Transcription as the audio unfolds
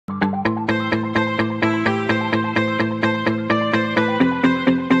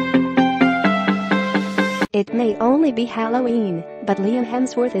It may only be Halloween, but Liam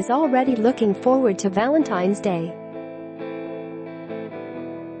Hemsworth is already looking forward to Valentine's Day.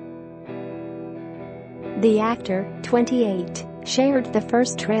 The actor, 28, shared the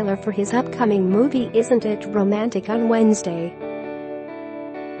first trailer for his upcoming movie Isn't It Romantic on Wednesday.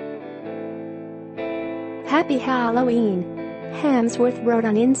 "Happy Halloween," Hemsworth wrote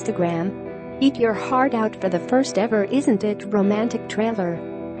on Instagram. "Eat your heart out for the first ever Isn't It Romantic trailer.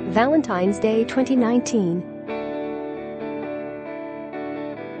 Valentine's Day 2019.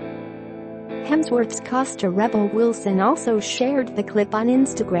 Hemsworth's co-star Rebel Wilson also shared the clip on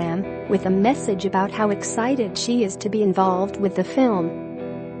Instagram, with a message about how excited she is to be involved with the film.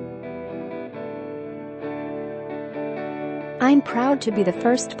 "I'm proud to be the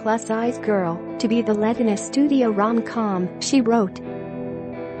first plus-size girl to be the lead in a studio rom-com," she wrote.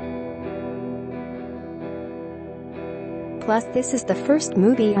 "Plus, this is the first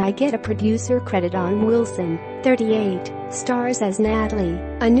movie I get a producer credit on." Wilson, 38, stars as Natalie,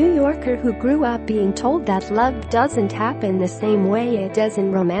 a New Yorker who grew up being told that love doesn't happen the same way it does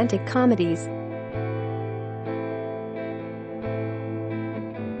in romantic comedies.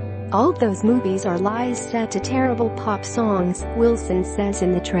 "All those movies are lies set to terrible pop songs," Wilson says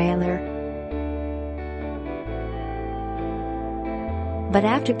in the trailer. But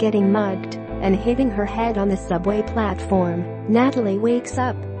after getting mugged and hitting her head on the subway platform, Natalie wakes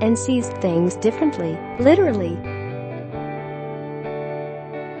up and sees things differently, literally.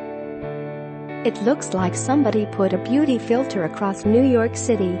 "It looks like somebody put a beauty filter across New York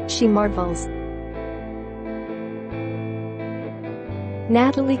City," she marvels.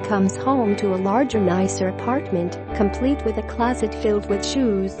 Natalie comes home to a larger, nicer apartment, complete with a closet filled with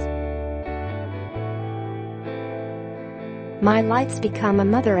shoes. "My life's become a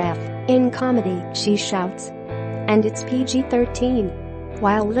mother F in comedy," she shouts. And it's PG-13.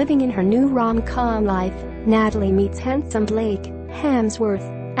 While living in her new rom-com life, Natalie meets handsome Blake Hemsworth,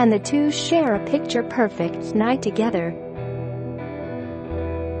 and the two share a picture-perfect night together.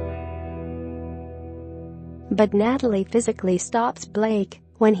 But Natalie physically stops Blake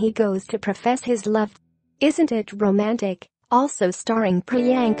when he goes to profess his love. Isn't It Romantic, also starring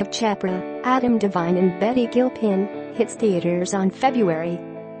Priyanka Chopra, Adam Devine and Betty Gilpin, hits theaters on February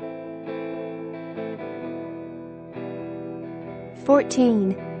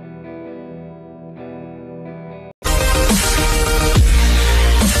 14.